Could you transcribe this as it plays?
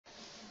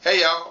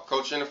Hey y'all,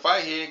 Coach in the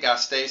Fight here. Got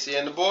Stacy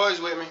and the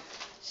boys with me.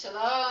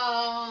 Shalom.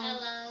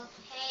 Hello.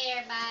 Hey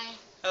everybody.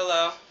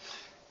 Hello.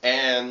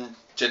 And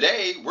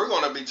today we're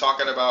going to be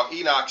talking about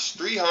Enoch's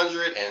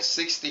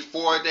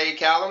 364-day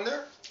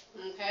calendar.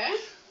 Okay.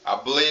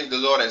 I believe the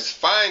Lord has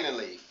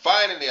finally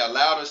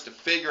allowed us to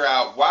figure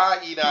out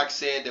why Enoch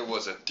said there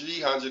was a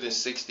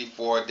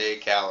 364-day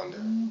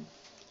calendar.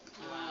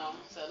 Wow.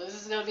 So this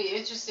is going to be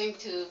interesting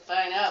to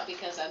find out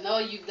because I know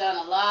you've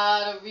done a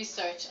lot of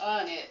research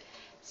on it.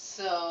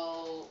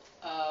 So,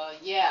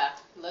 yeah,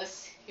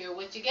 let's hear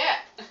what you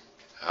got.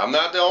 I'm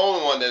not the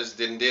only one that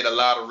did a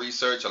lot of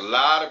research. A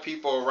lot of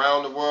people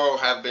around the world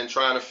have been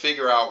trying to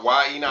figure out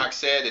why Enoch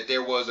said that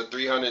there was a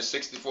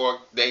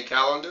 364-day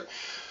calendar.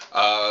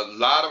 A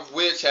lot of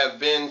which have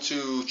been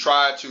to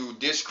try to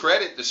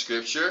discredit the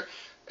scripture,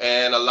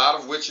 and a lot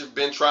of which have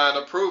been trying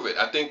to prove it.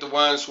 I think the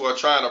ones who are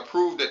trying to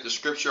prove that the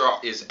scripture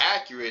is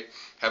accurate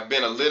have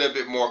been a little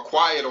bit more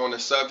quiet on the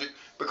subject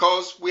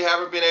because we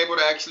haven't been able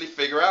to actually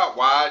figure out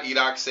why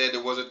Enoch said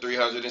there was a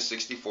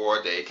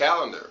 364-day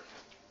calendar.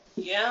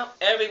 Yeah,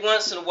 every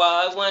once in a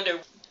while I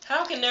wonder,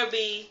 how can there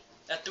be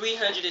a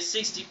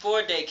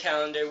 364-day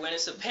calendar when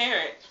it's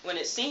apparent, when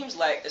it seems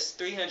like a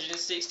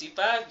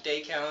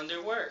 365-day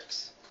calendar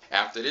works?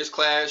 After this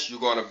class,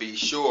 you're going to be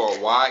sure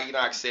why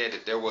Enoch said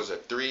that there was a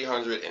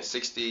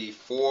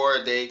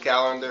 364-day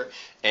calendar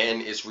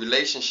and its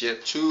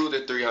relationship to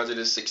the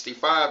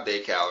 365-day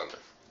calendar.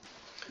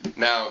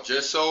 Now,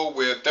 just so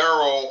we're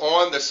thorough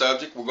on the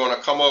subject, we're going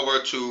to come over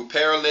to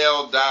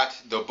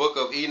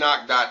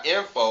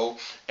parallel.thebookofenoch.info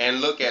and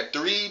look at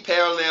 3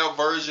 parallel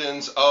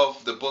versions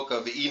of the book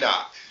of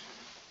Enoch.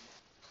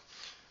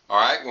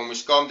 Alright, when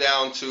we come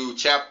down to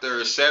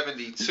chapter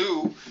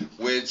 72,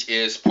 which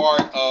is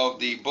part of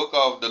the book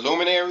of the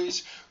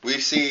luminaries, we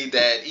see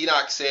that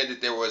Enoch said that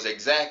there was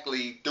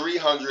exactly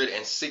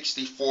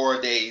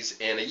 364 days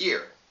in a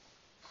year.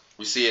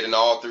 We see it in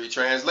all 3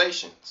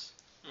 translations.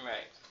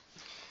 Right.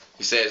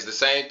 He says the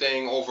same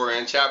thing over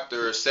in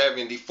chapter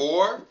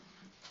 74,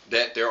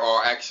 that there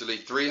are actually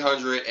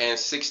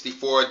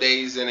 364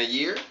 days in a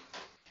year.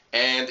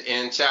 And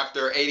in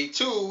chapter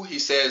 82, he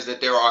says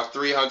that there are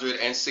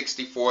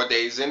 364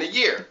 days in a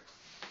year.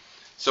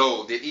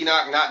 So did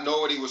Enoch not know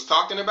what he was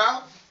talking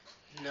about?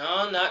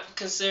 No, not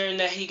considering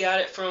that he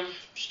got it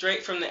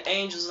straight from the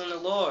angels and the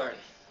Lord.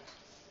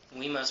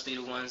 We must be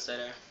the ones that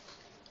are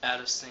out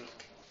of sync.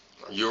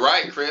 You're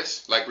right,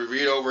 Chris. Like we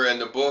read over in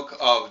the book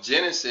of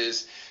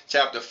Genesis,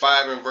 chapter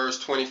 5 and verse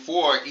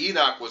 24,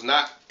 Enoch was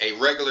not a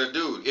regular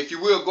dude. If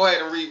you will, go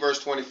ahead and read verse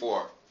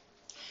 24.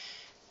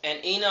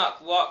 And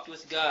Enoch walked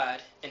with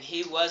God, and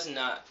he was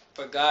not,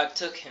 for God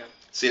took him.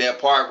 See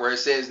that part where it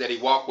says that he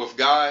walked with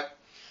God?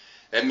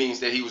 That means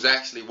that he was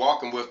actually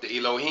walking with the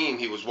Elohim.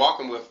 He was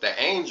walking with the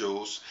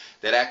angels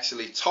that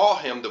actually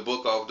taught him the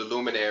book of the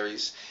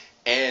luminaries.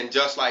 And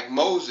just like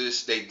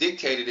Moses, they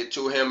dictated it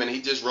to him, and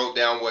he just wrote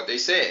down what they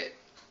said.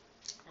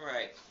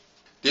 Right.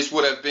 This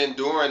would have been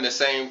during the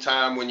same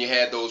time when you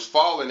had those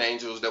fallen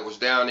angels that was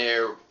down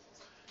there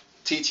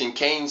teaching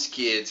Cain's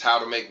kids how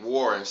to make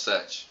war and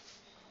such.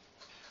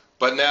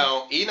 But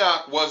now,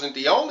 Enoch wasn't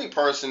the only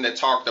person that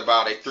talked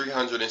about a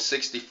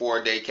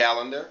 364-day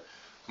calendar.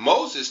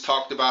 Moses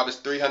talked about his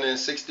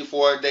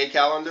 364-day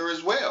calendar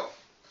as well.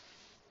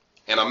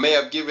 And I may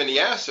have given the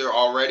answer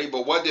already,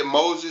 but what did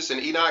Moses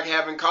and Enoch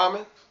have in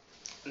common?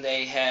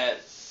 They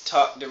had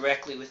talked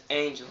directly with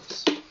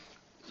angels.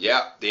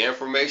 Yeah, the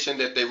information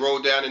that they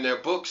wrote down in their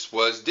books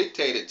was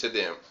dictated to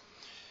them.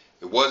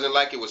 It wasn't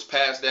like it was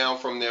passed down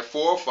from their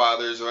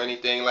forefathers or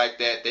anything like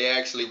that. They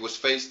actually was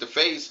face to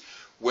face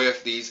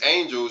with these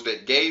angels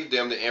that gave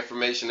them the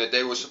information that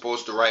they were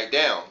supposed to write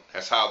down.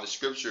 That's how the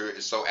scripture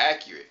is so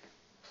accurate.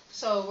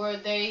 So were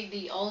they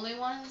the only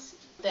ones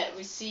that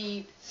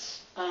received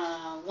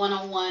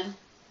one-on-one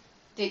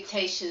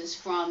dictations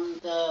from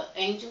the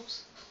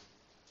angels?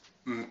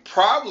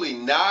 Probably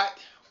not,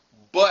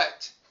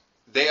 but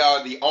they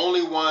are the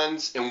only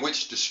ones in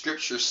which the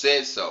scripture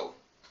says so.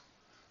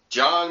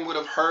 John would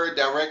have heard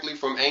directly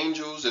from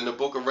angels in the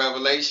book of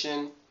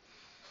Revelation.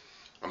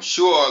 I'm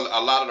sure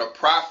a lot of the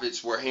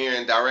prophets were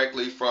hearing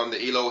directly from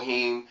the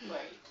Elohim.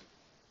 Right.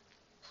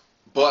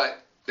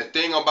 But the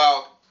thing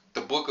about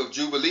the book of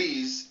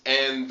Jubilees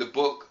and the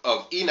book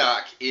of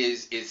Enoch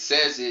is it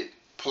says it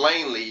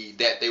plainly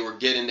that they were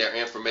getting their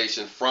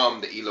information from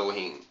the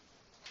Elohim.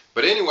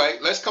 But anyway,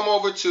 let's come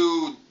over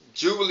to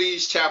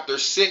Jubilees chapter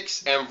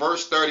 6 and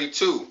verse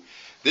 32.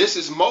 This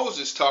is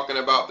Moses talking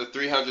about the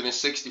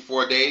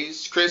 364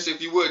 days. Chris, if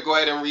you would, go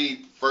ahead and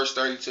read verse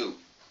 32.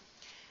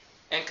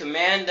 And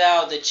command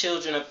thou the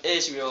children of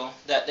Israel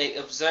that they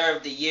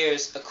observe the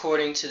years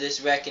according to this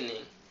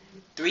reckoning,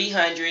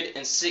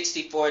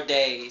 364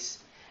 days,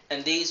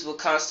 and these will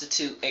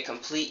constitute a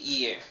complete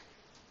year.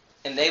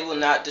 And they will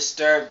not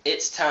disturb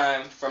its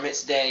time from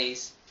its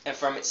days and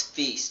from its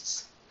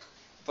feasts,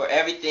 for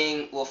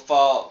everything will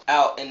fall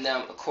out in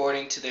them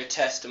according to their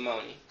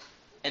testimony,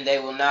 and they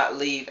will not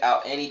leave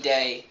out any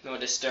day nor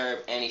disturb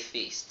any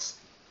feasts.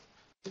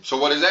 So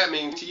what does that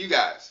mean to you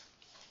guys?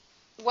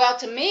 Well,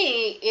 to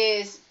me,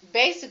 is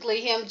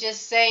basically him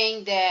just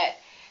saying that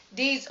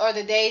these are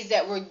the days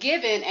that were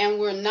given, and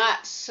we're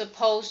not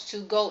supposed to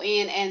go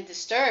in and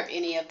disturb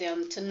any of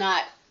them, to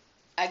not,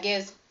 I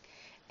guess,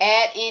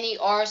 add any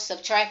or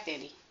subtract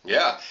any.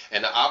 Yeah,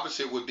 and the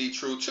opposite would be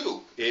true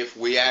too. If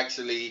we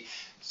actually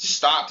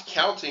stopped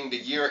counting the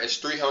year as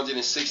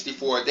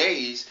 364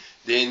 days,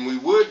 then we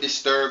would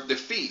disturb the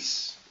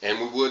feasts and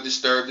we would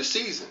disturb the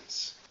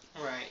seasons.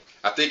 Right.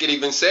 I think it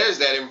even says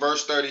that in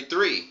verse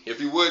 33.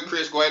 If you would,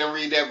 Chris, go ahead and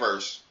read that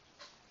verse.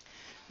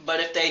 But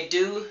if they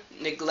do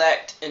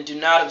neglect and do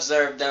not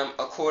observe them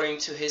according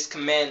to his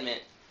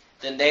commandment,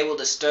 then they will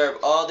disturb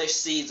all their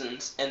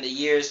seasons, and the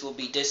years will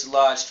be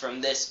dislodged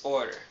from this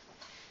order.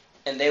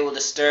 And they will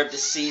disturb the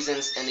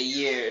seasons and the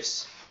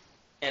years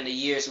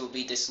will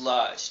be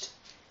dislodged.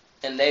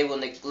 And they will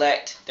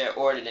neglect their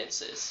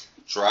ordinances.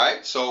 That's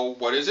right. So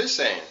what is it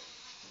saying?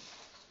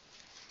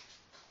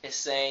 It's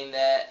saying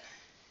that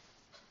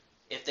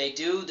if they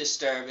do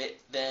disturb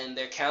it, then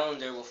their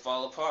calendar will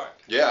fall apart.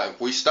 Yeah,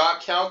 if we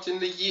stop counting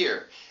the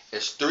year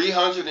as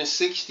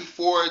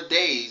 364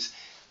 days,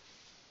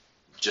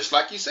 just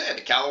like you said,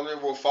 the calendar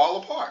will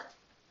fall apart.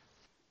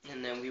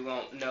 And then we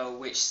won't know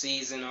which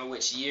season or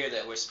which year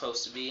that we're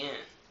supposed to be in.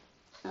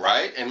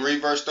 Right? And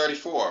read verse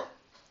 34.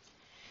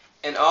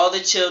 And all the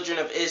children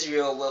of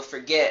Israel will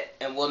forget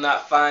and will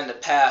not find the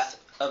path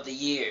of the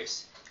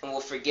years, and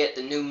will forget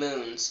the new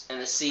moons and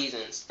the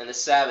seasons and the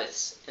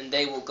Sabbaths, and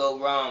they will go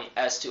wrong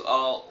as to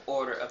all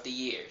order of the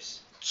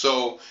years.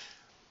 So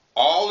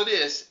all of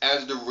this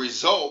as the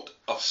result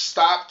of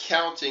stop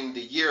counting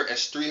the year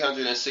as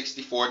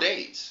 364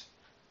 days.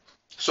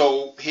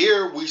 So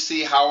here we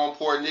see how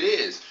important it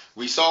is.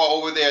 We saw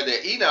over there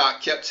that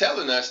Enoch kept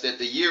telling us that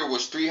the year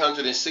was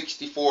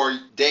 364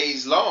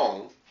 days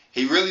long.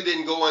 He really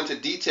didn't go into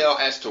detail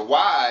as to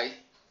why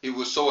it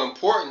was so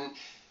important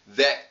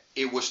that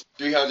it was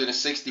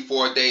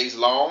 364 days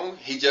long.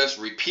 He just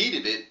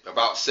repeated it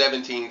about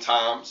 17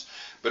 times.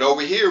 But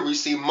over here we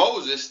see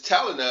Moses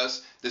telling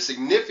us the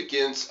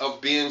significance of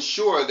being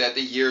sure that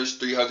the year is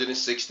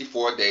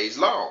 364 days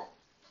long.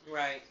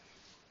 Right.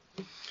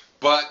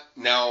 But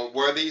now,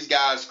 were these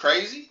guys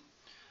crazy?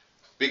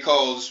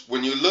 Because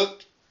when you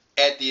look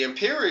at the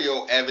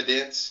imperial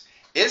evidence,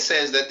 it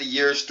says that the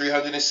year is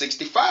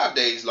 365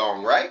 days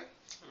long, right?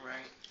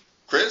 Right.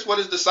 Chris, what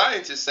does the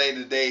scientists say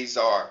the days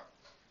are?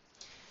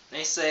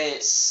 They say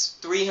it's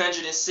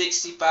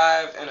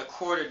 365 and a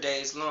quarter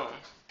days long.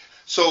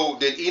 So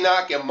did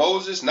Enoch and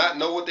Moses not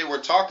know what they were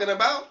talking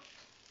about?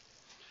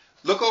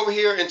 Look over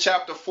here in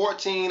chapter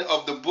 14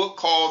 of the book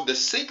called The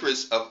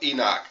Secrets of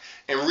Enoch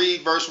and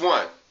read verse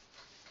 1.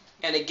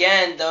 And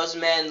again those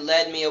men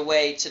led me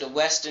away to the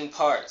western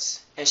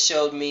parts, and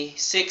showed me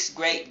 6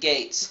 great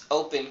gates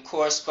open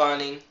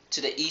corresponding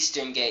to the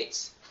eastern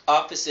gates,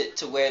 opposite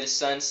to where the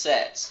sun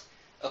sets,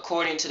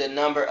 according to the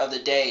number of the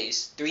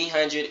days,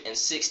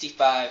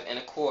 365 and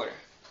a quarter.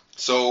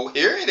 So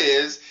here it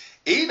is,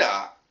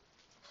 Enoch,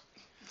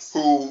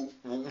 who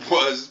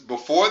was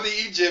before the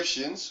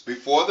Egyptians,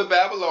 before the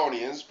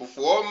Babylonians,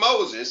 before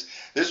Moses.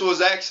 This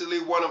was actually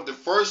one of the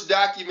first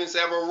documents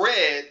ever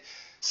read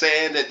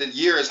saying that the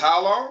year is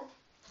how long?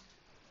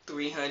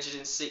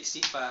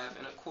 365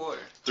 and a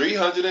quarter.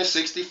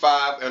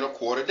 365 and a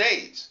quarter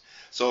days.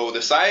 So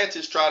the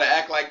scientists try to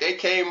act like they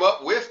came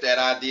up with that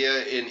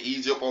idea in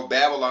Egypt or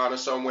Babylon or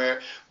somewhere,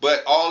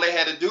 but all they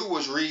had to do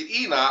was read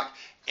Enoch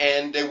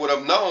and they would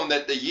have known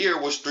that the year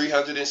was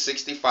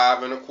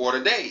 365 and a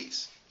quarter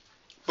days.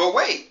 But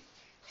wait,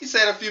 he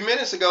said a few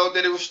minutes ago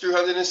that it was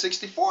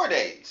 364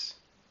 days.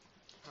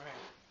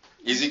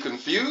 Right. Is he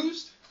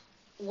confused?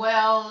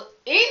 Well,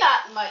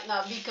 Enoch might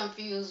not be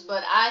confused,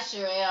 but I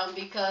sure am,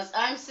 because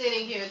I'm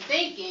sitting here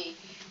thinking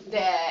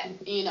that,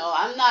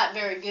 I'm not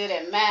very good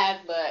at math,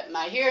 but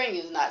my hearing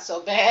is not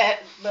so bad.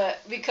 But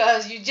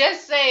because you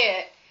just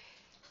said,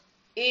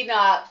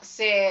 Enoch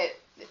said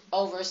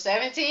over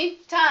 17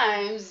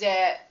 times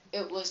that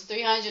it was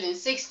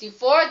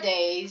 364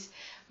 days,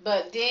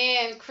 but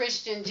then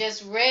Christian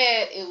just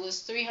read it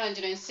was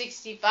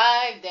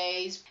 365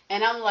 days,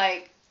 and I'm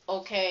like,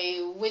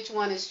 okay, which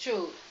one is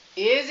true?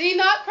 Is he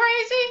not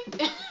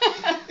crazy?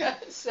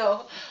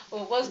 So,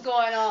 what's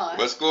going on?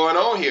 What's going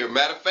on here?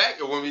 Matter of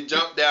fact, when we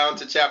jump down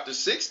to chapter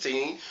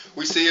 16,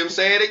 we see him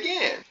say it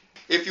again.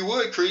 If you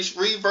would, Chris,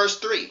 read verse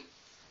 3.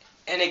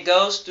 And it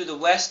goes through the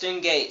western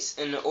gates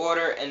in the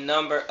order and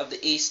number of the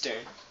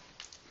eastern,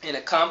 and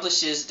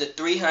accomplishes the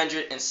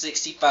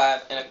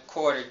 365 and a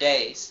quarter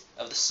days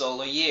of the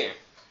solar year,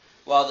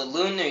 while the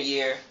lunar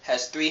year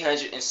has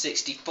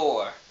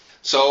 364.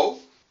 So,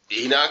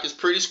 Enoch is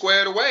pretty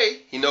squared away.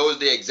 He knows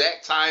the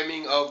exact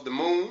timing of the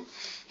moon.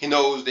 He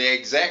knows the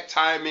exact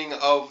timing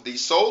of the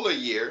solar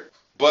year.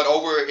 But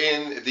over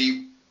in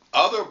the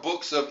other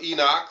books of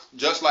Enoch,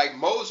 just like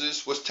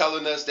Moses was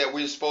telling us that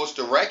we're supposed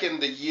to reckon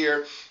the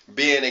year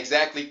being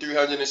exactly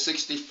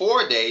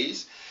 364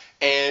 days,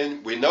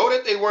 and we know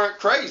that they weren't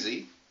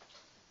crazy.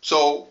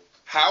 So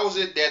how is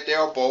it that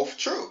they're both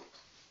true?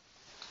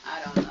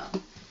 I don't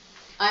know.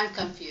 I'm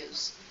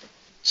confused.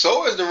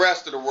 So is the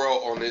rest of the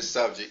world on this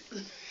subject.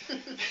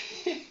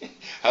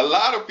 A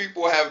lot of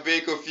people have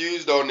been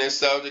confused on this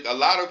subject. A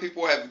lot of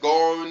people have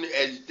gone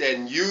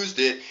and used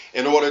it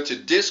in order to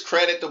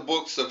discredit the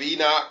books of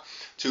Enoch,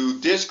 to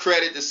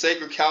discredit the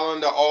sacred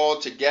calendar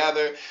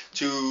altogether,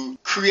 to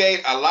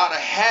create a lot of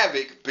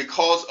havoc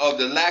because of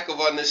the lack of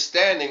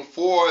understanding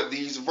for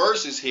these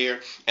verses here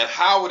and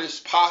how it is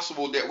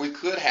possible that we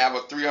could have a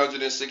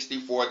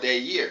 364-day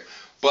year.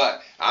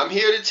 But I'm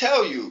here to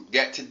tell you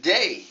that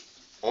today,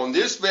 on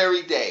this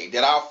very day,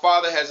 that our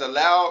Father has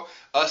allowed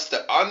us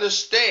to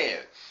understand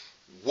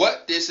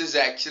what this is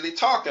actually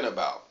talking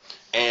about.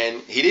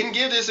 And he didn't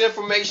give this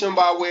information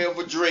by way of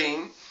a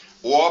dream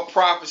or a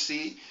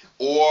prophecy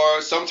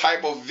or some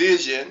type of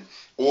vision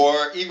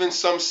or even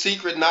some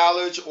secret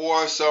knowledge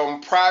or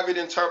some private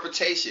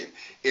interpretation.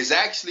 It's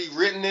actually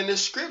written in the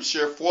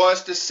scripture for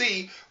us to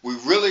see. We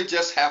really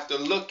just have to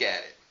look at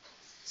it.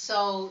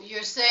 So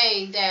you're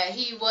saying that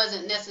he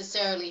wasn't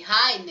necessarily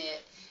hiding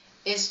it.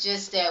 It's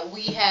just that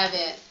we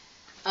haven't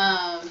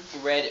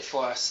read it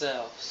for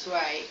ourselves.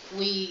 Right.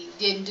 We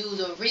didn't do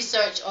the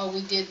research or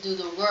we didn't do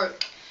the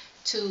work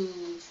to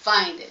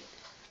find it.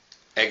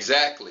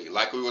 Exactly.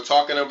 Like we were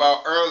talking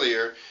about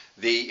earlier,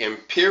 the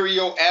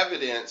imperial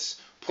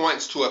evidence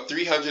points to a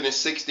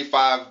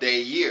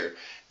 365-day year.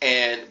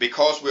 And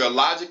because we're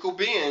logical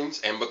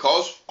beings and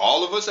because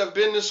all of us have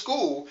been to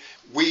school,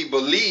 we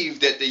believe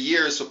that the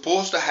year is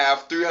supposed to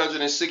have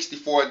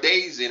 364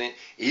 days in it.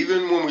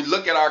 Even when we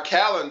look at our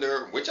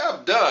calendar, which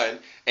I've done,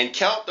 and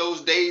count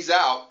those days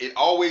out, it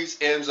always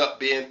ends up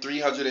being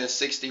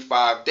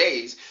 365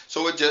 days.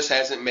 So it just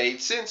hasn't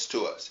made sense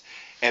to us.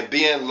 And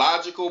being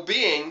logical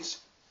beings,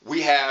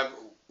 we have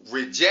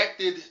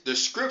rejected the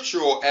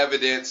scriptural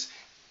evidence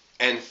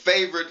and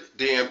favored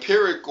the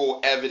empirical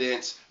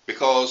evidence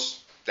because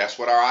that's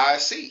what our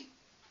eyes see.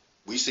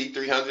 We see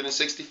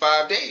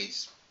 365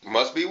 days.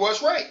 Must be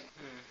what's right.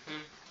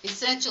 Mm-hmm.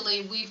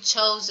 Essentially, we've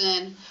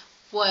chosen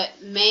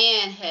what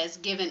man has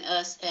given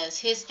us as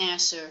his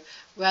answer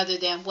rather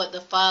than what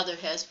the Father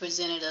has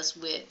presented us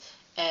with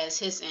as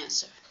his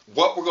answer.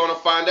 What we're going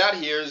to find out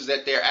here is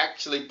that they're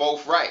actually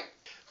both right.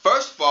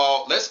 First of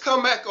all, let's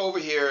come back over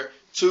here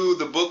to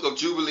the book of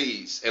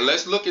Jubilees and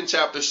let's look in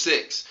chapter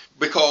 6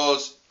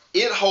 because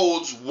it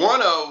holds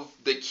one of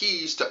the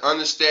keys to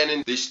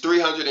understanding this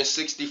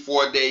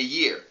 364-day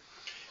year.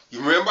 You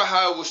remember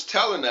how it was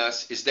telling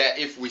us is that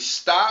if we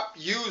stop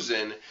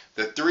using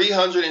the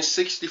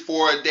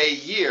 364-day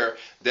year,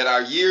 that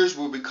our years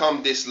will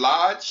become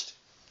dislodged?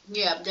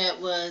 Yeah, that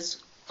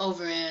was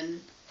over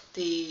in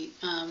the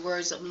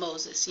words of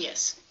Moses,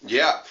 yes.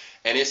 Yeah,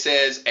 and it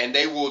says, and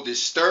they will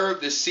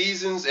disturb the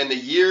seasons and the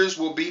years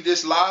will be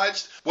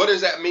dislodged. What does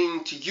that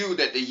mean to you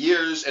that the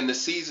years and the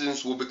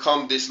seasons will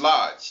become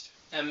dislodged?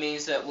 That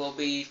means that we'll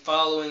be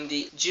following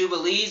the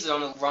Jubilees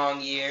on the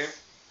wrong year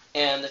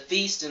and the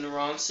feast in the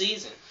wrong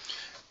season.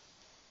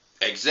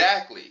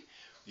 Exactly.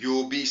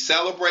 You'll be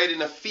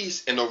celebrating a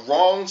feast in the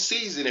wrong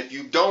season. If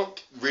you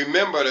don't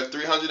remember the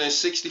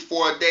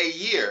 364-day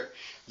year,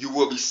 you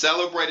will be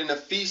celebrating the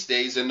feast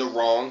days in the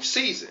wrong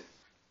season.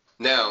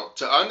 Now,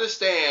 to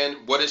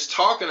understand what it's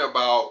talking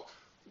about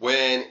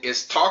when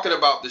it's talking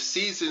about the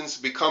seasons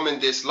becoming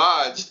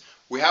dislodged,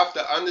 we have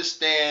to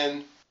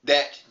understand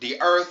that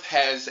the earth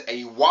has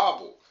a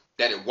wobble,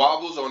 that it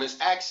wobbles on its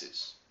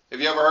axis.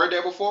 Have you ever heard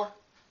that before?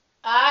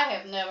 I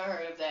have never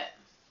heard of that.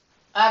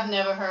 I've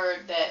never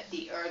heard that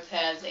the earth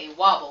has a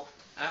wobble.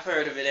 I've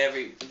heard of it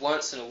every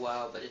once in a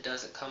while, but it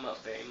doesn't come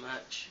up very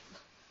much.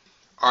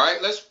 All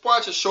right, let's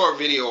watch a short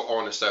video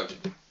on the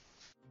subject.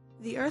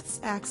 The Earth's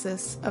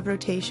axis of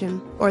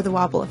rotation, or the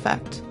wobble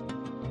effect.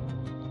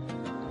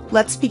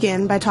 Let's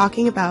begin by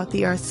talking about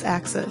the Earth's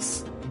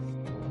axis.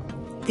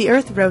 The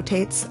Earth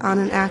rotates on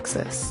an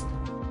axis.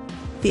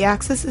 The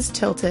axis is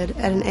tilted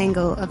at an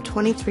angle of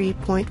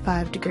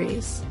 23.5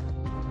 degrees.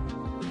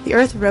 The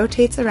Earth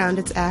rotates around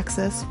its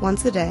axis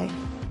once a day.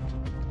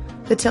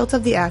 The tilt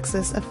of the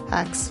axis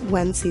affects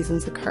when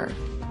seasons occur.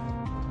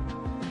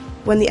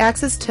 When the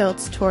axis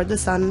tilts toward the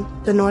sun,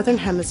 the northern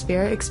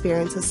hemisphere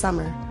experiences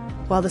summer,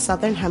 while the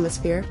southern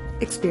hemisphere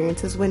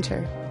experiences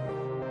winter.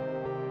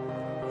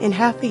 In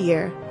half a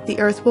year, the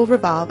Earth will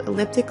revolve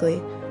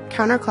elliptically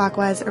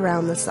counterclockwise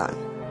around the sun,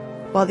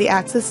 while the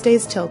axis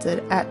stays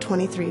tilted at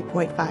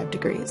 23.5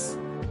 degrees.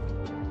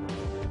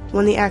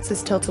 When the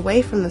axis tilts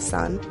away from the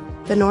sun,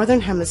 the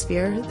northern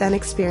hemisphere then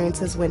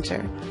experiences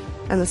winter,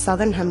 and the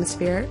southern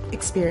hemisphere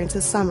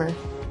experiences summer.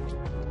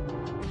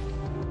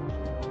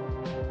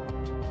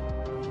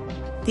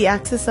 The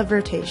axis of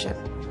rotation,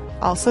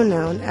 also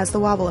known as the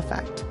wobble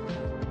effect.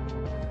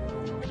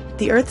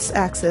 The Earth's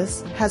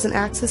axis has an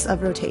axis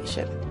of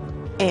rotation,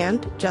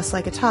 and, just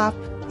like a top,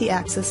 the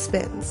axis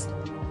spins.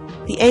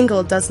 The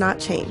angle does not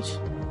change,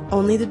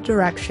 only the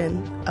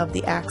direction of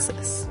the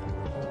axis.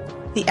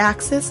 The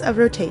axis of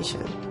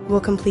rotation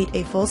will complete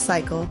a full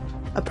cycle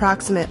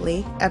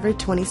approximately every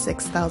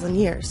 26,000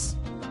 years.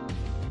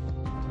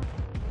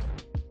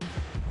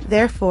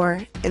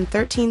 Therefore, in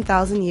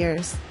 13,000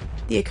 years,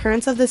 the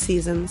occurrence of the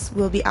seasons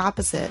will be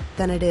opposite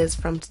than it is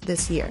from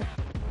this year.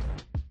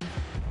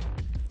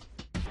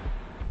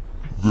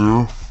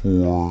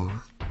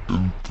 Therefore,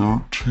 in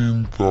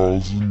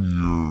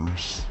 13,000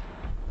 years,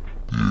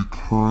 the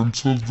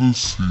occurrence of the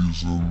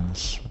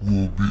seasons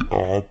will be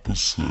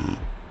opposite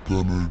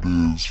than it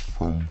is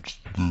from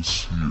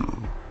this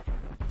year.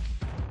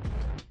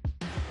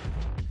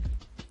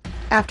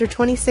 After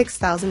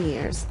 26,000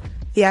 years,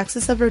 the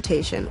axis of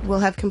rotation will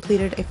have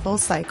completed a full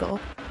cycle,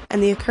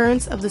 and the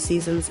occurrence of the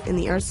seasons in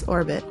the Earth's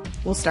orbit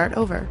will start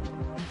over.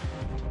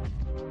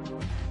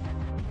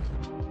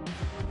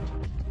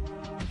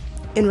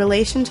 In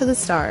relation to the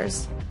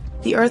stars,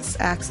 the Earth's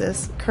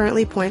axis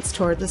currently points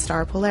toward the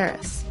star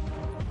Polaris.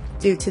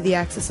 Due to the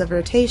axis of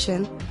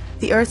rotation,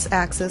 the Earth's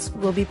axis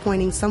will be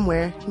pointing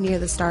somewhere near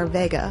the star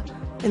Vega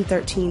in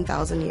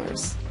 13,000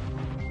 years.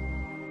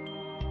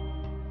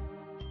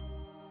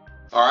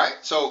 All right,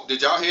 so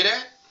did y'all hear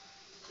that?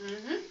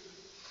 Mm-hmm.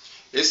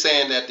 It's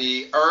saying that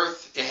the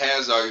Earth, it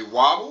has a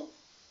wobble.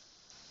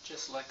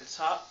 Just like a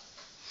top.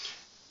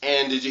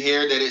 And did you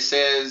hear that it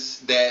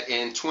says that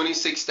in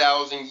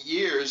 26,000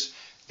 years,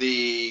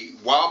 the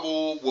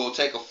wobble will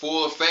take a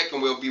full effect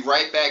and we'll be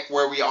right back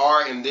where we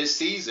are in this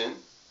season.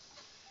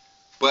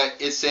 But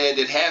it said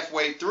that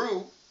halfway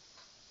through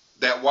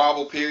that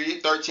wobble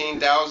period,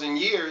 13,000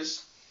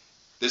 years,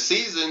 the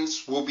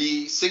seasons will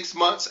be 6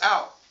 months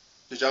out.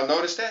 Did y'all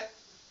notice that?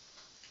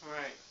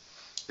 Right.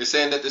 It's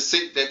saying that the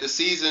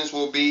seasons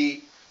will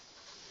be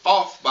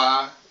off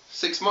by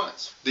 6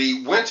 months.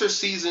 The winter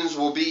seasons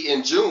will be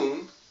in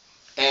June,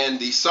 and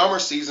the summer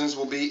seasons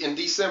will be in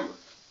December.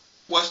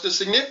 What's the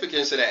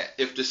significance of that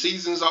if the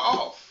seasons are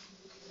off?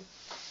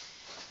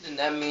 Then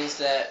that means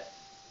that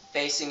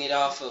basing it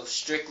off of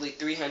strictly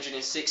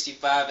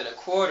 365 and a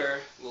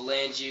quarter will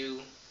land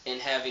you in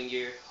having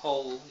your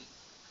whole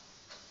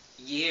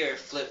year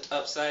flipped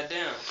upside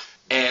down.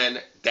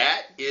 And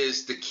that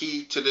is the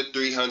key to the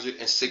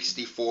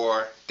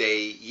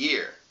 364-day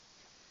year.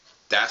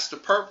 That's the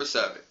purpose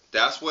of it.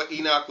 That's what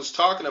Enoch was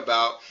talking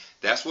about.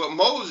 That's what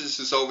Moses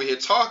is over here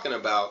talking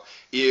about.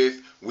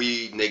 If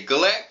we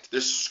neglect the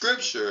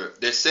scripture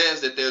that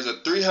says that there's a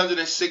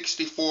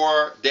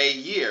 364-day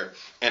year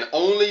and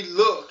only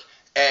look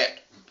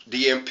at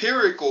the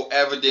empirical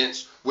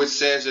evidence which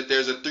says that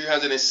there's a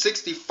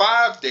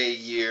 365-day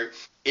year,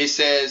 it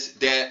says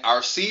that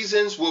our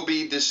seasons will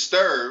be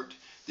disturbed,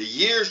 the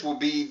years will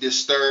be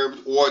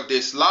disturbed or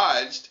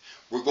dislodged.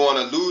 We're going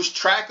to lose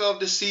track of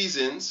the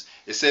seasons.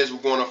 It says we're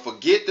going to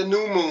forget the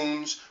new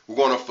moons, we're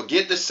going to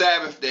forget the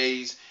Sabbath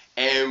days,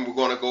 and we're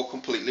going to go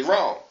completely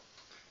wrong.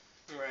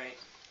 Right.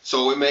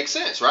 So it makes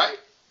sense, right?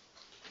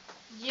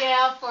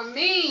 Yeah, for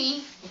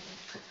me,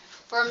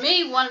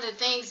 one of the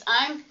things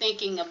I'm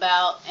thinking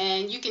about,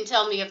 and you can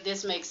tell me if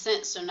this makes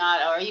sense or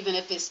not, or even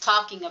if it's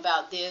talking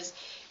about this,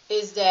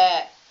 is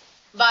that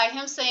by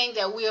him saying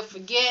that we'll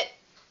forget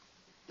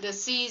the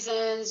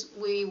seasons,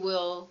 we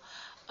will,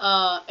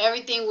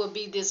 everything will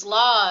be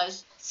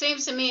dislodged,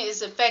 seems to me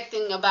it's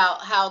affecting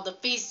about how the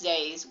feast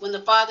days, when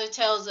the Father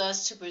tells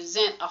us to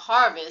present a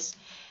harvest,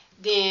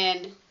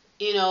 then,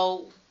 you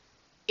know,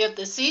 if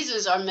the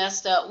seasons are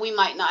messed up, we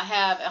might not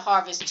have a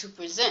harvest to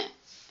present.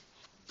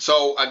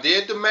 So I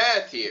did the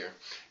math here,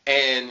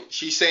 and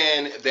she's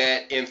saying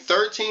that in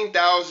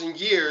 13,000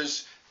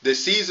 years, the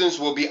seasons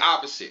will be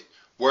opposite,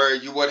 where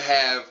you would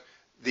have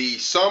the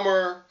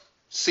summer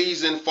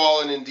season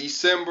falling in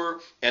December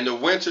and the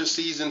winter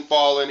season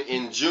falling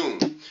in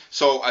June.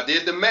 So I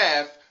did the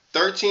math.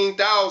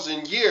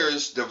 13,000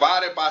 years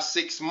divided by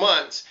 6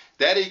 months,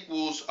 that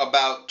equals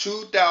about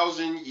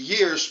 2,000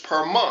 years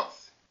per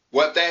month.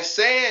 What that's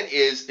saying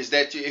is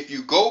that if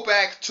you go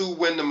back to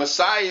when the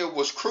Messiah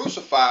was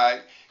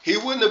crucified, he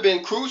wouldn't have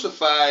been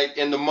crucified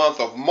in the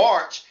month of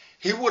March.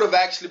 He would have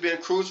actually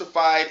been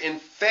crucified in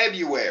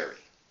February.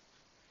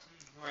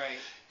 Right.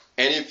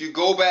 And if you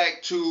go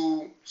back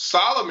to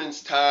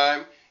Solomon's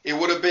time, it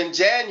would have been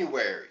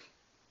January.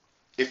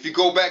 If you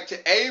go back to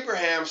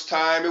Abraham's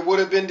time, it would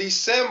have been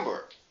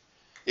December.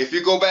 If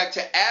you go back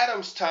to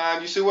Adam's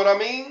time, you see what I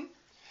mean?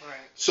 Right.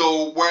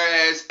 So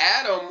whereas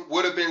Adam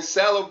would have been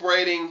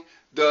celebrating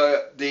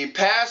the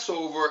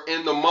Passover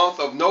in the month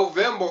of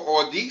November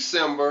or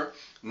December,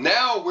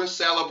 now we're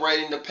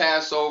celebrating the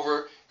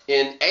Passover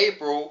in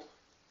April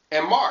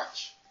and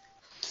March.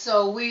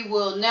 So we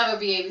will never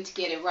be able to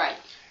get it right.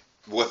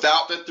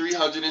 Without the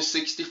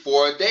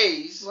 364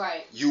 days,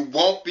 right, you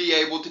won't be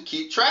able to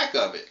keep track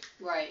of it.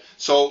 Right.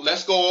 So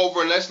let's go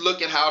over and let's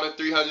look at how the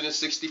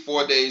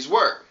 364 days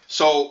work.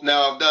 So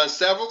now I've done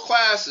several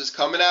classes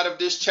coming out of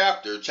this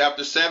chapter,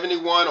 chapter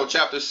 71 or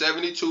chapter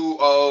 72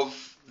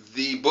 of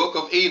the book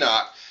of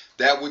Enoch,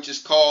 that which is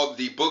called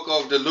the book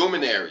of the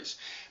luminaries.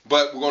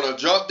 But we're going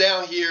to jump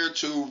down here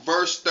to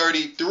verse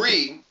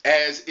 33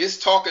 as it's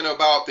talking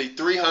about the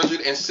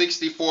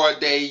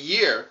 364-day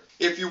year.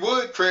 If you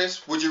would,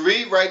 Chris, would you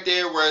read right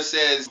there where it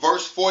says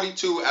verse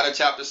 42 out of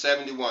chapter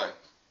 71?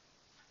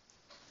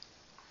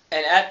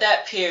 And at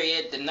that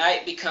period the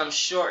night becomes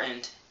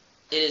shortened.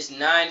 It is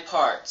 9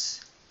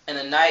 parts, and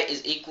the night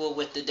is equal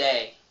with the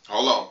day.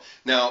 Hold on.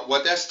 Now,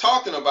 what that's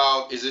talking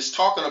about is it's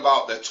talking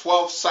about the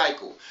 12th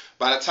cycle.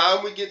 By the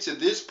time we get to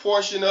this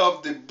portion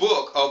of the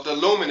book of the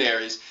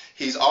luminaries,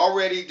 he's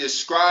already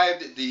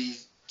described the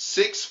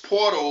 6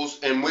 portals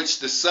in which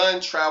the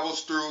sun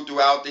travels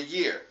throughout the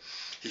year.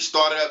 He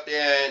started up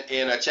there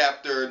in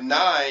chapter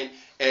 9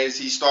 as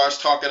he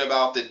starts talking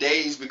about the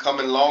days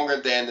becoming longer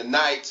than the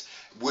nights,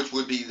 which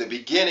would be the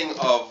beginning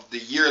of the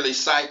yearly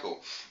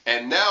cycle.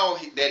 And now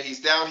that he's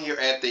down here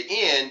at the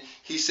end,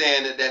 he's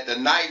saying that the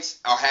nights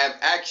have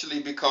actually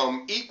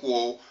become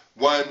equal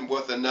one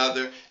with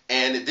another,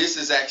 and this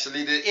is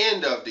actually the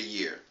end of the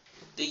year.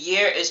 The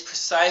year is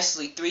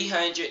precisely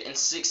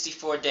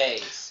 364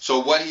 days. So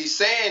what he's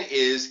saying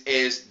is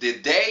the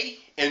day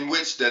in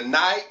which the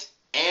night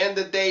and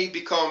the day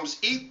becomes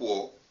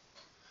equal,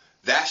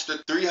 that's the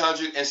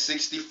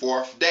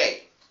 364th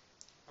day.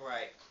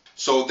 Right.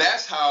 So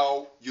that's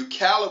how you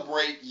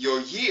calibrate your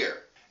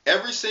year.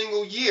 Every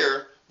single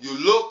year, you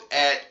look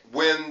at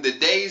when the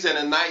days and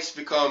the nights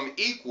become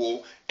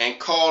equal and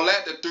call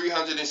that the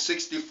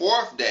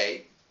 364th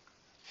day.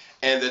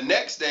 And the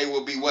next day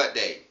will be what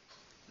day?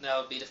 That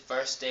would be the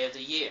first day of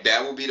the year.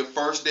 That will be the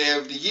first day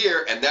of the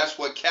year, and that's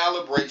what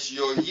calibrates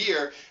your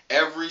year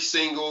every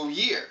single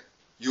year.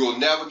 You will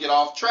never get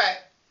off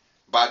track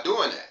by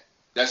doing that.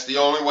 That's the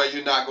only way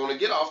you're not going to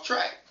get off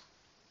track.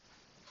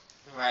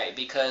 Right,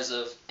 because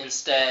of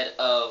instead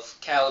of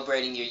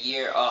calibrating your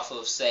year off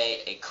of,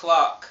 say, a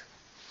clock,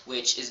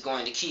 which is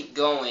going to keep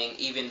going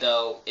even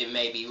though it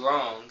may be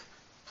wrong,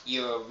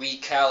 you're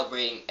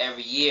recalibrating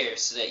every year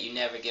so that you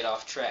never get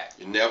off track.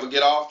 You never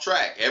get off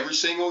track. Every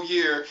single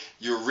year,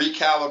 you're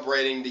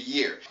recalibrating the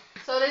year.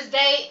 So this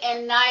day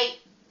and night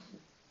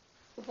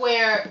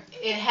where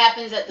it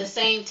happens at the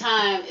same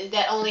time,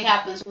 that only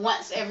happens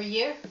once every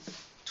year?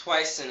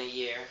 Twice in a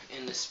year,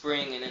 in the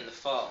spring and in the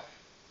fall.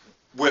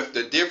 With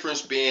the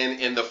difference being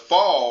in the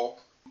fall,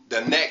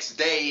 the next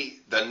day,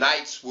 the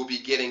nights will be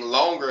getting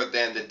longer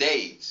than the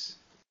days.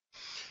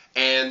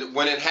 And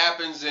when it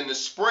happens in the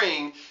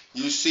spring,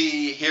 you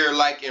see here,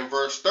 like in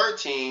verse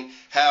 13,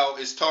 how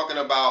it's talking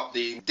about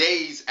the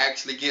days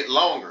actually get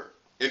longer.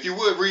 If you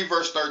would, read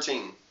verse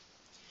 13.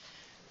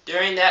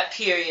 During that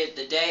period,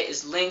 the day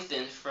is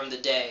lengthened from the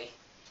day,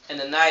 and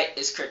the night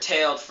is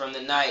curtailed from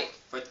the night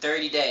for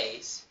 30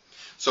 days.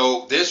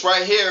 So this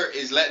right here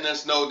is letting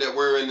us know that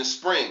we're in the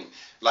spring.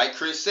 Like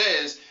Chris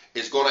says,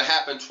 it's going to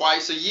happen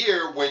twice a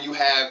year when you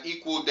have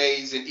equal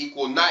days and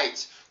equal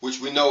nights, which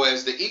we know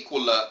as the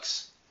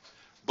equinox.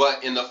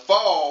 But in the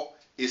fall,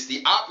 it's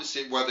the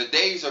opposite, where the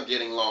days are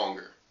getting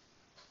longer.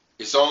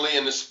 It's only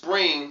in the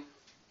spring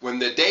when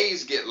the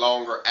days get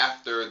longer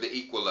after the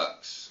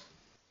equinox.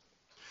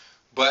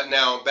 But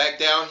now back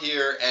down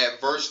here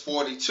at verse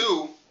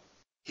 42,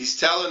 he's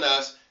telling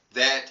us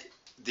that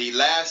the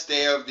last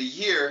day of the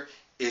year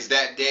is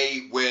that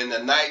day when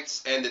the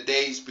nights and the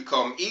days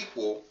become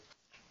equal.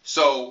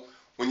 So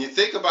when you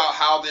think about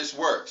how this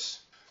works,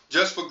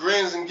 just for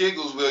grins and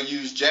giggles, we'll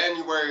use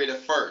January the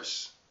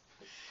 1st.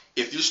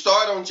 If you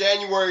start on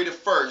January the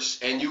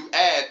 1st and you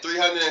add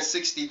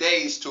 360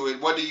 days to it,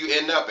 what do you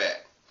end up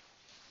at?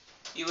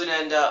 You would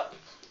end up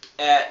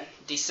at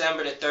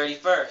December the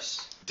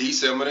 31st.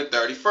 December the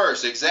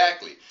 31st,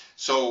 exactly.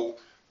 So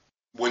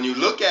when you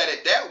look at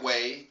it that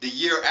way, the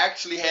year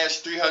actually has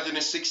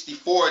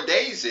 364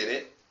 days in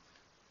it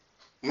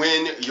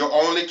when you're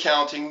only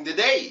counting the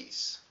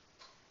days.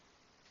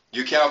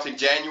 You're counting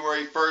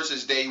January 1st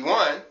as day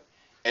 1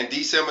 and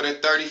December the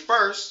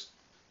 31st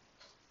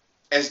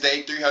as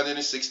day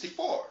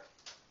 364.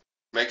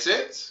 Make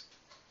sense?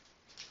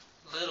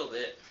 A little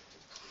bit.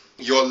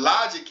 Your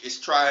logic is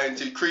trying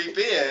to creep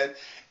in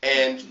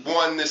and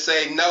wanting to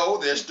say, no,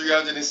 there's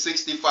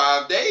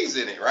 365 days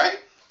in it, right?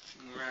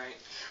 Right.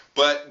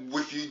 But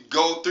if you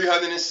go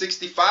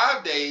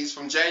 365 days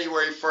from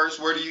January 1st,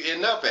 where do you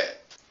end up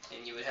at?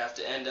 And you would have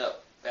to end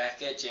up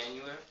back at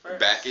January 1st.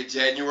 Back at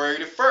January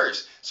the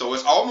 1st. So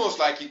it's almost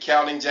like you're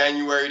counting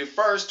January the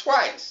 1st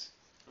twice.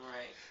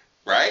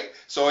 Right?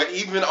 So it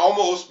even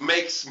almost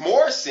makes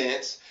more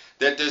sense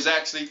that there's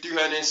actually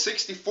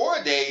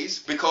 364 days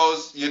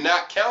because you're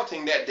not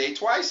counting that day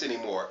twice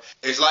anymore.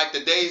 It's like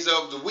the days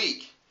of the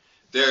week.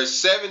 There's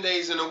 7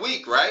 days in a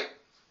week, right?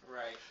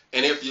 Right.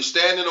 And if you're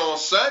standing on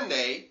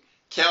Sunday,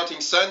 counting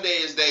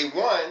Sunday as day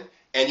 1,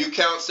 and you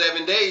count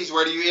 7 days,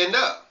 where do you end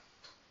up?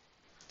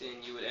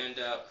 Then you would end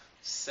up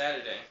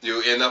Saturday.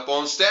 You end up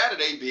on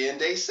Saturday being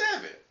day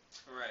 7.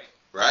 Right.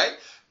 Right?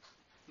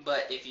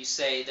 But if you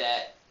say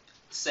that,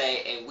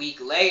 say, a week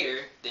later,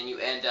 then you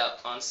end up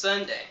on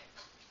Sunday.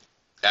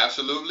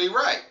 Absolutely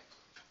right.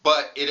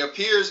 But it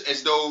appears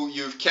as though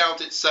you've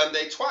counted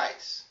Sunday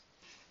twice.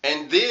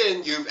 And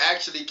then you've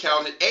actually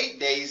counted 8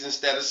 days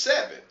instead of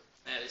 7.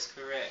 That is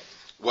correct.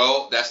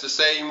 Well, that's the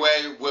same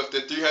way with the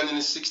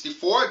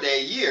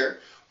 364-day year.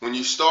 When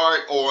you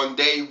start on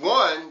day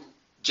 1,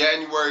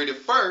 January the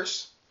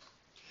 1st,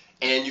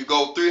 and you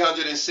go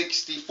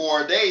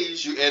 364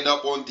 days, you end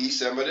up on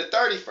December the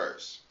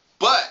 31st.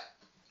 But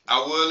I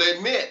will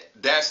admit,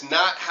 that's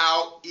not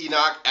how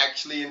Enoch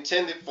actually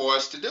intended for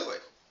us to do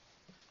it.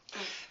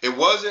 It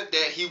wasn't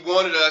that he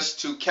wanted us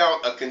to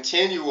count a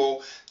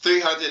continual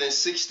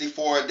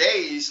 364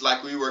 days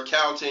like we were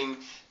counting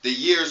the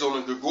years on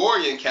the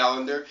Gregorian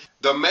calendar.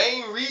 The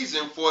main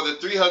reason for the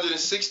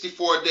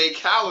 364-day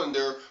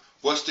calendar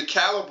was to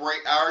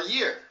calibrate our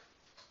year.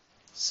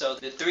 So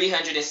the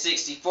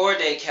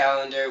 364-day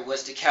calendar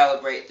was to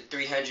calibrate the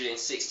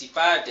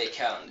 365-day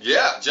calendar.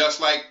 Yeah,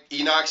 just like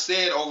Enoch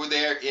said over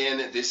there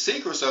in The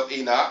Secrets of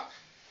Enoch,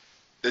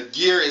 the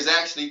year is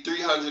actually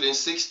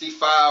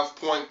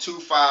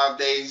 365.25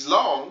 days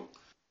long.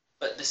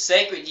 But the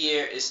sacred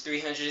year is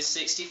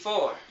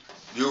 364.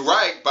 You're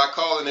right by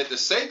calling it the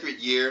sacred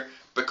year,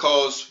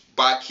 because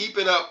by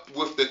keeping up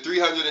with the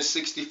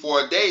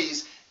 364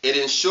 days, it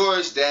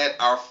ensures that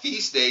our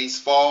feast days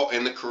fall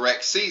in the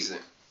correct season.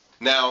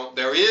 Now,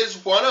 there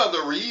is one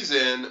other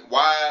reason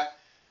why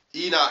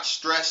Enoch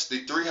stressed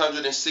the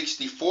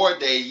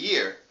 364-day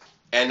year,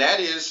 and that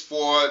is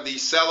for the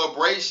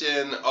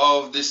celebration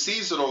of the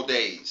seasonal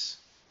days.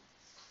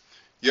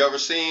 You ever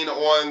seen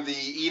on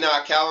the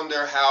Enoch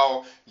calendar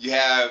how you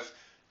have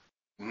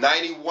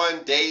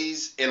 91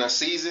 days in a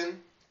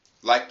season?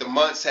 Like the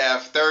months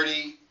have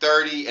 30,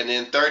 30, and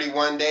then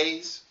 31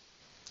 days?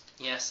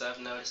 Yes, I've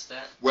noticed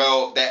that.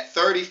 Well, that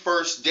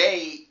 31st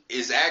day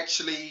is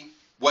actually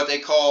what they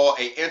call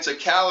an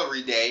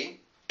intercalary day,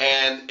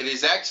 and it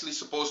is actually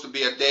supposed to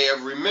be a day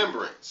of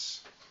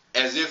remembrance,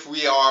 as if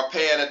we are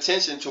paying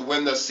attention to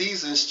when the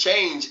seasons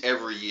change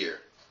every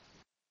year.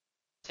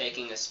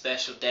 Taking a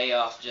special day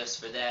off just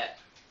for that.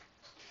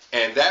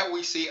 And that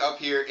we see up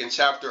here in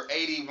chapter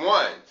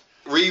 81.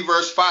 Read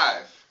verse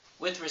 5.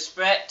 With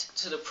respect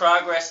to the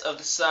progress of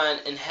the sun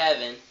in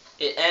heaven,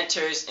 it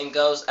enters and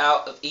goes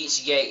out of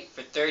each gate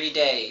for 30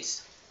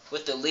 days,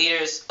 with the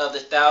leaders of the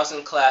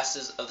 1,000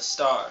 classes of the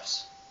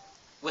stars,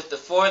 with the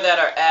 4 that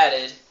are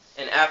added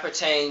and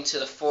appertain to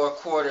the 4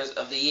 quarters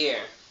of the year,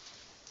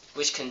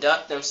 which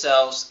conduct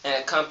themselves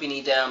and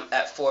accompany them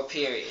at 4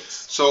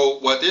 periods. So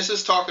what this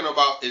is talking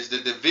about is the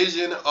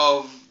division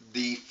of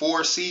the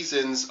 4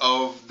 seasons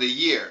of the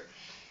year.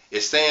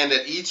 It's saying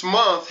that each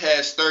month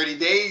has 30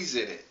 days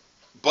in it,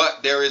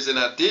 but there is an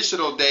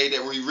additional day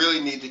that we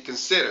really need to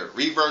consider.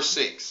 Read verse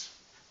 6.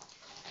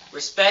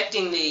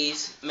 Respecting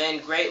these, men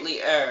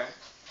greatly err,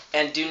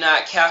 and do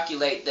not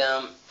calculate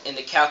them in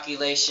the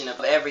calculation of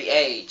every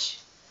age.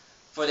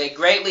 For they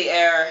greatly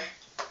err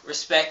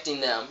respecting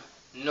them,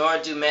 nor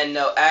do men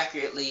know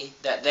accurately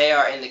that they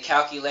are in the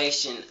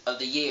calculation of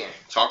the year.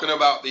 Talking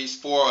about these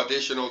 4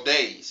 additional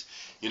days.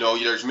 You know,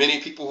 there's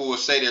many people who will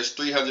say there's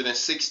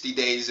 360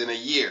 days in a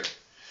year.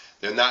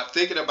 They're not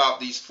thinking about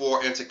these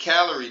 4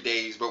 intercalary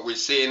days, but we're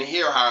seeing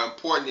here how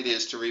important it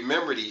is to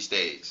remember these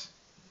days.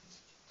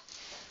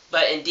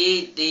 But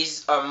indeed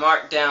these are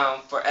marked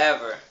down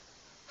forever,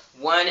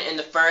 1 in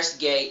the 1st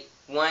gate,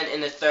 1 in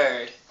the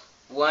 3rd,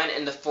 1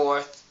 in the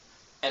 4th,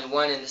 and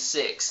 1 in the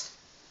 6th,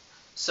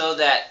 so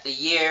that the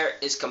year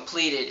is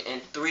completed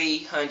in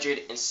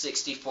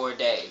 364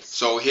 days.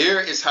 So here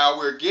is how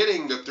we're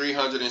getting the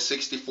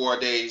 364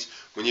 days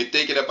when you're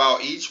thinking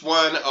about each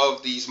one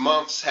of these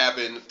months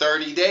having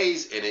 30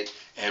 days in it.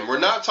 And we're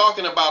not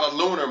talking about a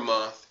lunar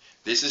month.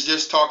 This is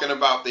just talking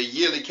about the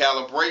yearly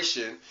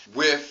calibration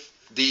with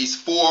these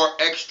 4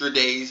 extra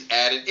days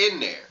added in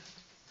there.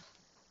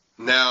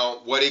 Now,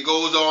 what he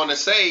goes on to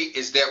say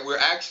is that we're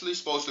actually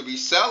supposed to be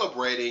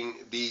celebrating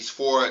these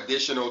 4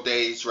 additional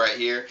days right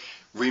here,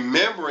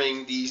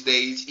 remembering these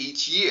days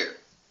each year.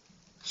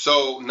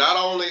 So not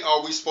only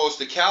are we supposed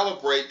to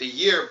calibrate the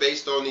year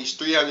based on these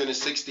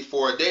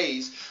 364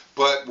 days,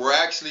 but we're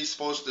actually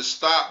supposed to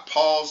stop,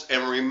 pause,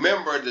 and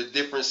remember the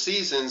different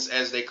seasons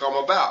as they come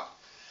about.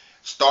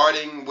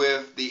 Starting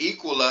with the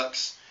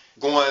Equinox,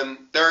 going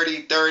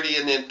 30, 30,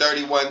 and then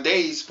 31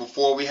 days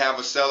before we have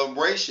a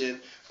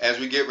celebration as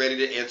we get ready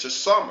to enter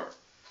summer.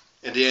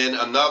 And then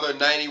another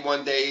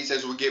 91 days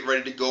as we get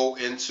ready to go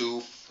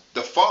into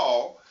the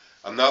fall.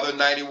 Another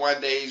 91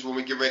 days when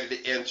we get ready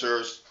to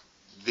enter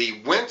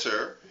the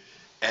winter.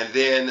 And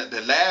then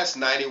the last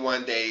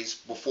 91 days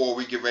before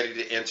we get ready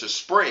to enter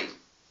spring.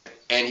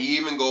 And he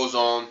even goes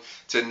on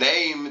to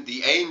name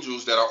the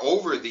angels that are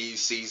over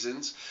these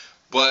seasons.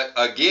 But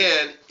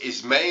again,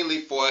 it's mainly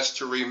for us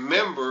to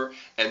remember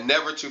and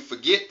never to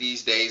forget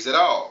these days at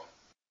all.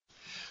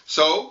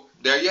 So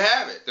there you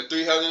have it, the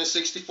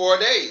 364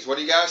 days. What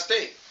do you guys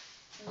think?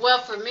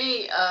 Well, for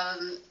me,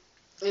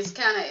 it's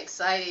kind of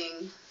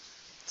exciting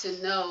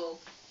to know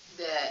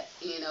that,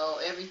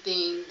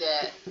 everything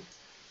that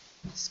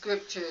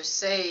Scripture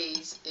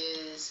says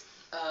is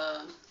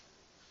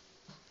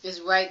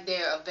right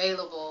there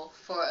available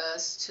for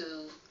us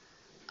to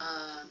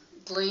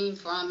glean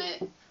from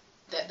it,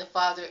 that the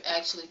Father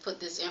actually put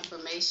this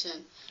information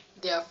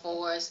there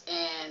for us,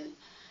 and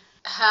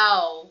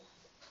how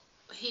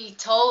He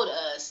told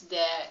us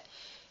that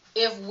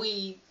if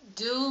we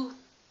do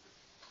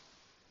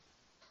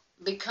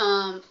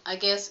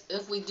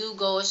if we do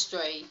go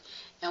astray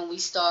and we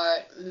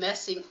start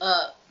messing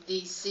up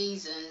these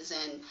seasons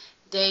and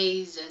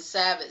days and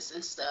Sabbaths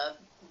and stuff,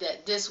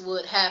 that this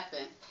would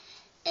happen.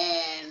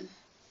 And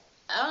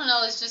I don't know,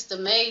 know, it's just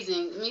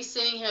amazing. Me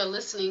sitting here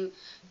listening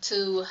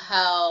to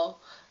how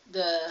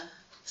the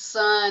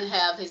sun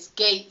have his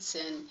gates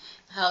and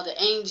how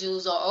the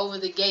angels are over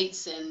the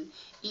gates, and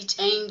each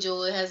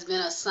angel has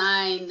been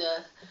assigned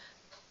a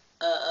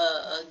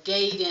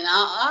gate, and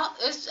I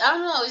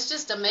don't know, it's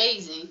just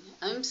amazing.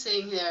 I'm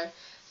sitting there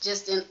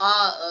just in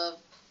awe of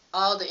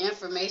all the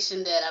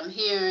information that I'm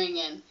hearing,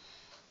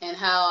 and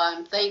how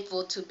I'm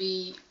thankful to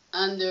be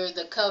under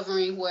the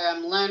covering where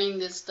I'm learning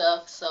this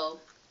stuff. So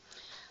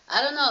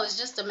I don't know, it's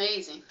just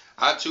amazing.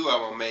 I too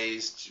am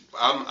amazed.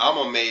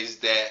 I'm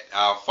amazed that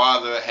our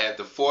Father had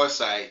the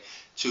foresight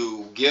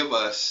to give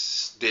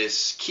us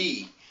this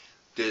key,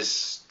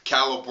 this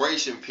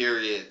calibration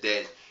period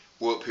that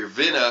will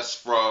prevent us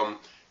from,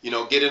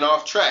 getting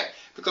off track.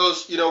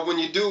 Because, when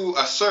you do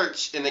a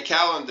search in the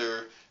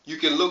calendar, you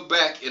can look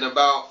back in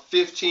about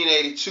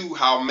 1582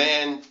 how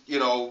man,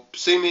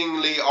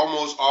 seemingly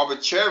almost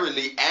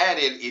arbitrarily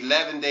added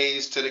 11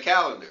 days to the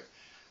calendar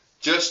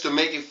just to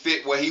make it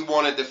fit where he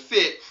wanted to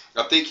fit.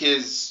 I think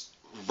his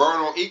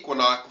vernal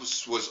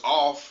equinox was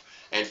off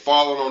and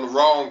falling on the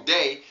wrong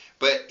day,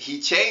 but he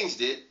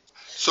changed it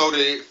so that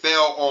it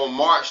fell on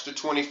March the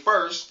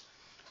 21st.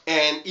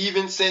 And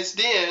even since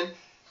then,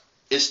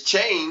 it's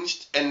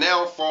changed and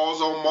now falls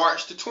on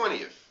March the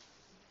 20th.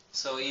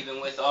 So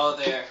even with all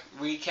their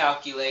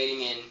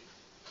recalculating and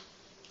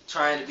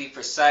trying to be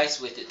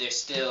precise with it, they're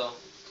still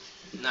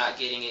not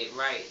getting it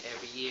right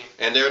every year.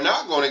 And they're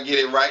not going to get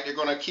it right. They're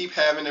going to keep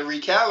having to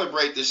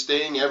recalibrate this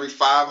thing. Every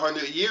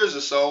 500 years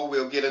or so,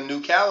 we'll get a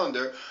new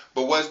calendar.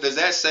 But what does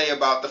that say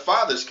about the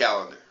Father's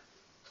calendar?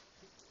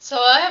 So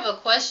I have a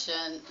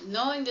question.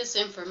 Knowing this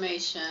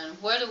information,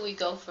 where do we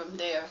go from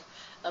there?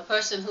 A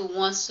person who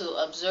wants to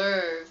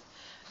observe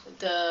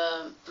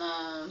the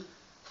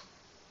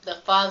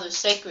Father's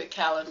sacred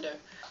calendar,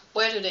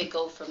 where do they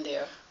go from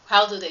there?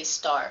 How do they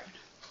start?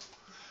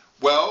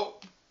 Well,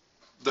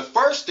 the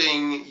first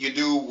thing you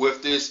do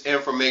with this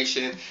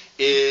information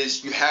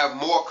is you have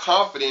more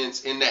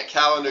confidence in that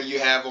calendar you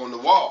have on the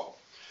wall.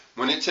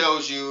 When it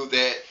tells you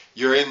that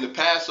you're in the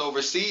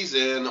Passover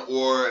season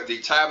or the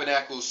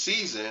tabernacle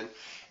season,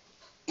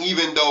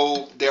 even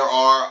though there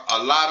are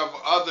a lot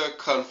of other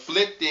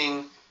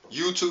conflicting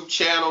YouTube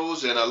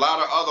channels and a lot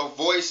of other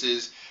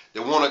voices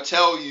that want to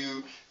tell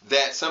you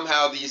that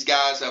somehow these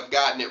guys have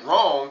gotten it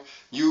wrong,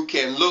 you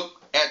can look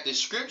at the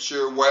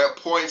scripture where it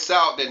points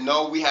out that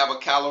no, we have a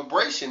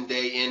calibration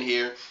day in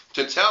here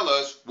to tell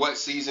us what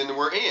season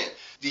we're in.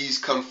 These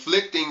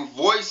conflicting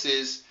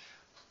voices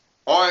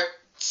aren't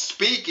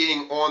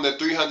speaking on the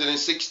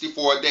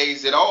 364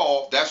 days at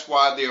all. That's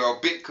why they're a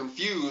bit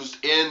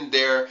confused in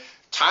their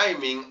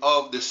timing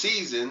of the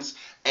seasons.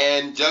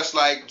 And just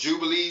like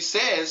Jubilee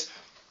says,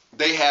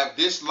 they have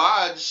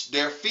dislodged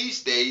their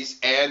feast days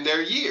and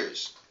their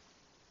years.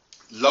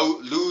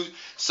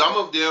 Some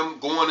of them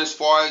going as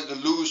far as to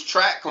lose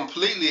track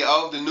completely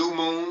of the new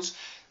moons,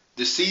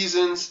 the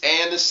seasons,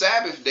 and the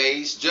Sabbath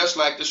days, just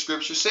like the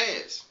scripture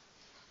says.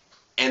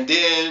 And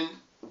then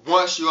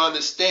once you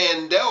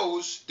understand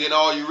those, then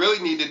all you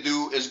really need to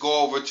do is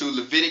go over to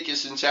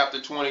Leviticus in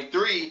chapter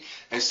 23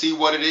 and see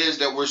what it is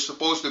that we're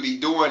supposed to be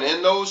doing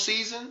in those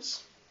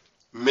seasons.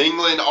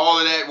 Mingling all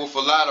of that with a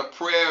lot of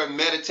prayer and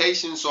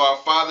meditation so our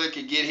Father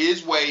could get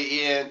his way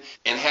in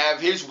and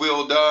have his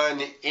will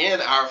done in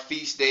our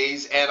feast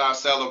days and our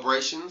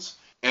celebrations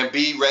and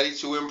be ready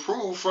to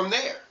improve from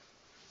there.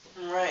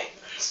 Right.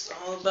 It's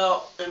all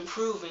about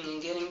improving and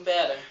getting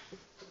better.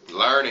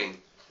 Learning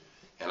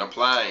and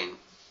applying.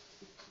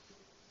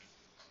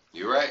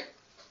 You're right.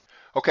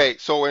 Okay,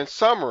 so in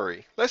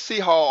summary, let's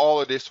see how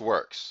all of this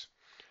works.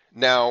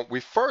 Now,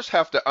 we first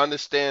have to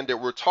understand that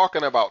we're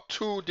talking about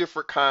two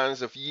different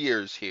kinds of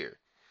years here.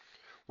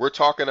 We're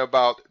talking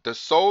about the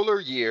solar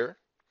year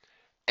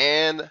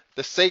and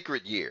the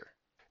sacred year.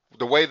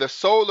 The way the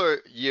solar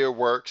year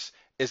works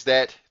is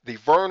that the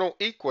vernal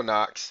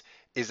equinox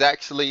is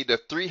actually the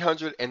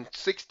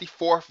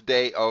 364th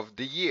day of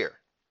the year.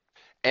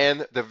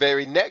 And the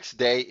very next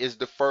day is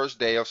the first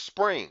day of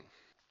spring.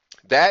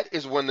 That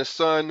is when the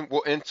sun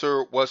will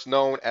enter what's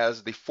known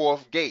as the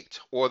fourth gate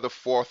or the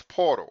fourth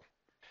portal.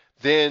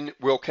 Then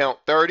we'll count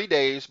 30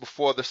 days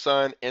before the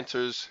sun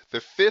enters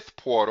the fifth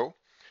portal,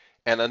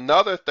 and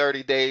another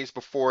 30 days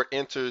before it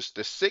enters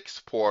the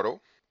sixth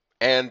portal.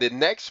 And the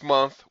next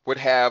month would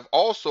have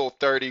also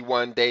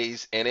 31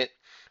 days in it,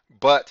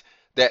 but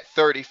that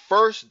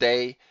 31st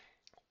day,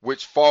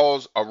 which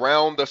falls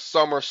around the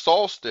summer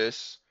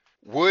solstice,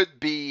 would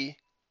be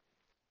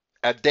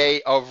a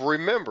day of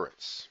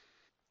remembrance.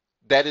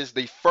 That is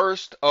the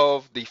first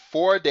of the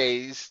 4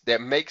 days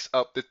that makes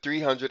up the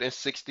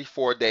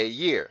 364-day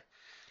year.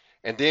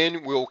 And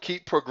then we'll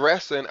keep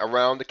progressing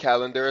around the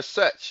calendar as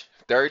such.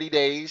 30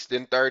 days,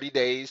 then 30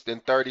 days,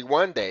 then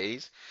 31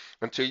 days,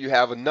 until you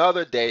have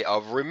another day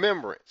of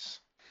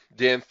remembrance.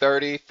 Then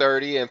 30,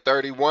 30, and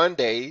 31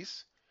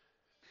 days,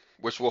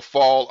 which will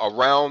fall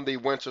around the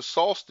winter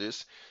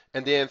solstice.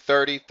 And then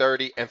 30,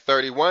 30, and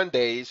 31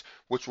 days,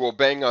 which will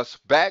bring us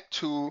back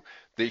to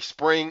the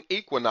spring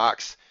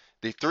equinox,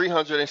 the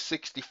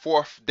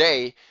 364th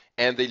day,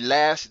 and the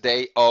last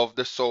day of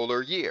the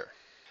solar year.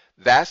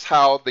 That's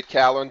how the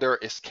calendar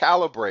is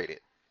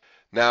calibrated.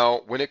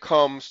 Now, when it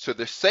comes to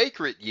the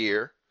sacred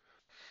year,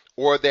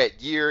 or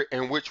that year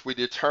in which we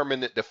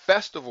determine the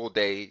festival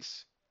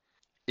days,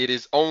 it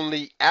is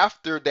only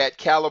after that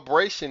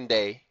calibration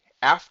day,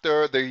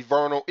 after the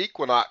vernal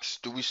equinox,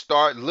 do we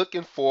start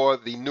looking for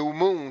the new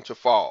moon to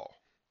fall.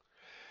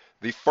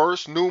 The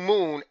first new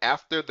moon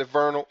after the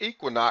vernal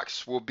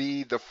equinox will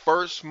be the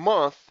first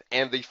month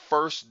and the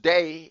first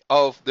day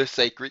of the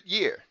sacred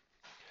year.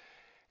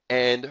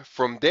 And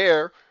from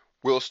there,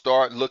 we'll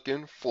start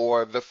looking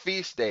for the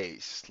feast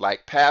days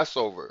like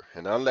Passover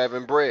and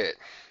unleavened bread.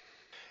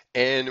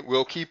 And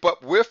we'll keep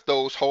up with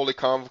those holy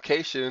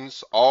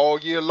convocations all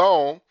year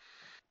long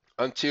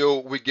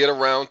until we get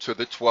around to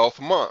the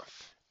 12th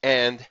month.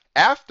 And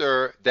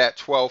after that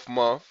 12th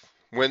month,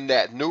 when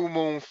that new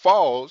moon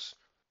falls,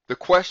 the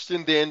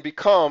question then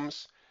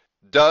becomes,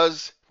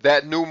 does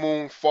that new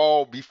moon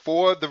fall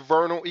before the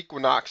vernal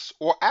equinox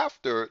or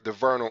after the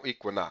vernal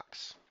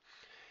equinox?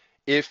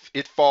 If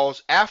it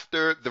falls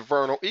after the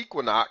vernal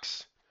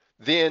equinox,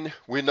 then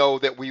we know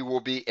that we will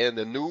be in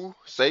the new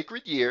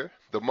sacred year,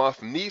 the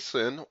month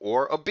Nisan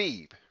or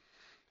Abib.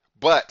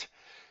 But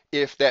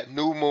if that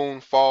new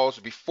moon falls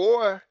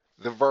before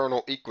the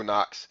vernal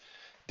equinox,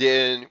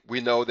 then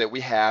we know that we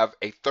have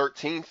a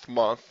 13th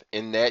month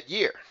in that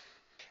year.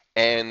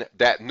 And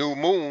that new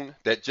moon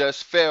that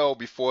just fell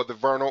before the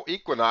vernal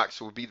equinox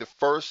will be the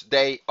first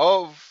day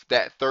of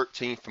that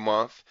 13th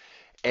month,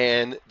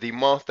 and the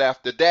month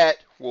after that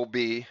will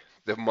be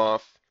the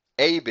month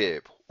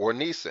Abib or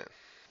Nisan.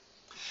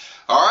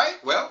 All right,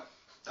 well,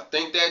 I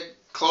think that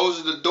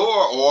closes the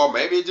door, or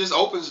maybe it just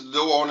opens the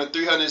door on the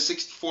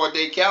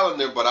 364-day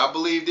calendar, but I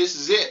believe this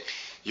is it.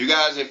 You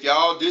guys, if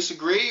y'all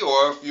disagree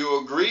or if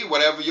you agree,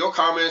 whatever your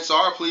comments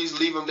are, please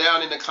leave them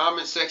down in the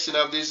comment section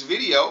of this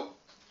video.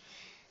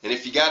 And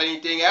if you got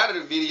anything out of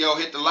the video,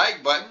 hit the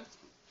like button.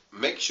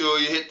 Make sure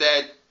you hit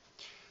that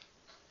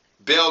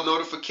bell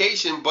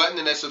notification button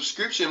and that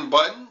subscription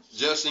button,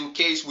 just in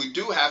case we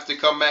do have to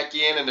come back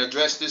in and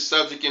address this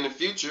subject in the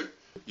future.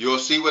 You'll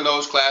see when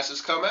those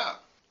classes come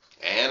out.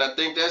 And I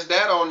think that's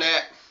that on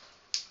that.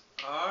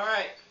 All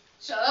right.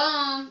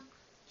 Shalom.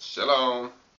 Shalom.